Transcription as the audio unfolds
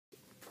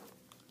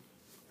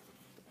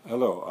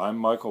Hello, I'm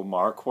Michael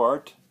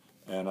Marquardt,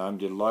 and I'm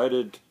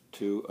delighted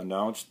to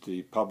announce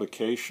the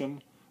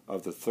publication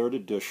of the third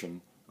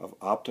edition of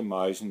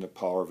Optimizing the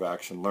Power of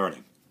Action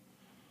Learning.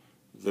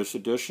 This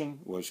edition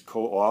was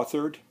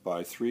co-authored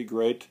by three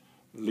great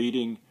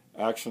leading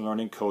action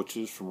learning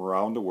coaches from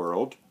around the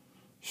world: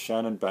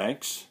 Shannon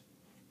Banks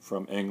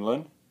from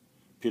England,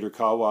 Peter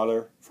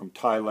Kawwaler from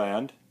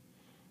Thailand,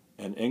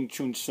 and Ing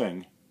Chun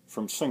Singh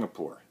from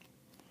Singapore.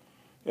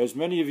 As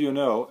many of you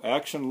know,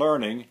 action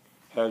learning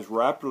has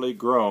rapidly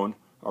grown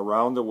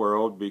around the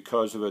world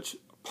because of its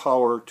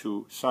power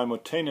to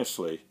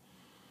simultaneously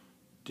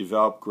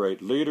develop great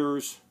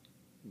leaders,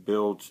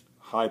 build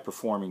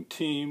high-performing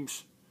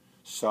teams,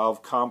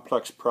 solve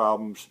complex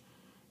problems,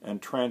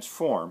 and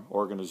transform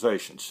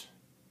organizations.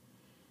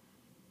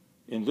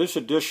 In this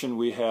edition,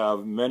 we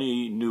have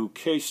many new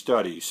case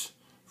studies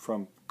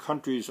from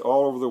countries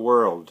all over the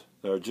world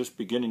that are just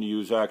beginning to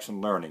use action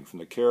learning, from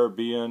the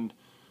Caribbean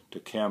to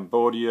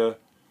Cambodia,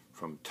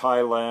 from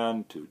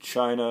Thailand to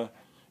China,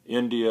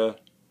 India.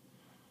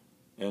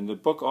 And the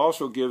book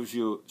also gives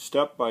you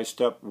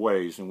step-by-step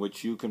ways in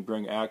which you can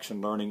bring action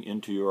learning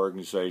into your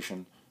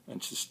organization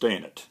and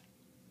sustain it.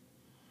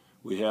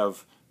 We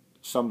have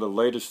some of the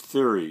latest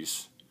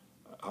theories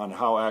on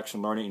how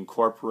action learning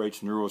incorporates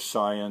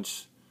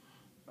neuroscience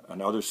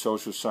and other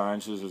social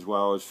sciences, as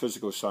well as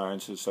physical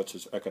sciences such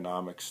as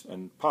economics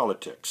and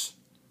politics.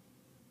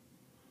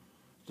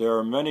 There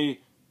are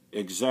many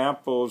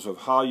examples of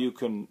how you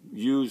can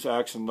use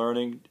action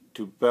learning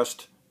to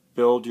best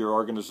build your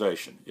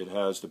organization. It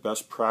has the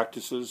best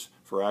practices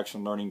for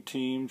action learning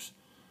teams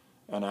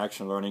and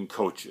action learning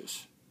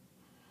coaches.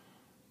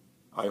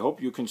 I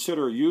hope you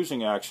consider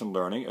using action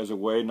learning as a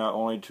way not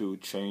only to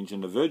change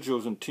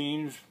individuals and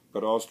teams,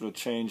 but also to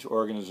change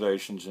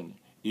organizations and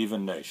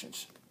even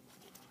nations.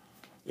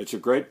 It's a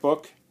great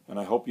book, and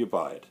I hope you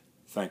buy it.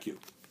 Thank you.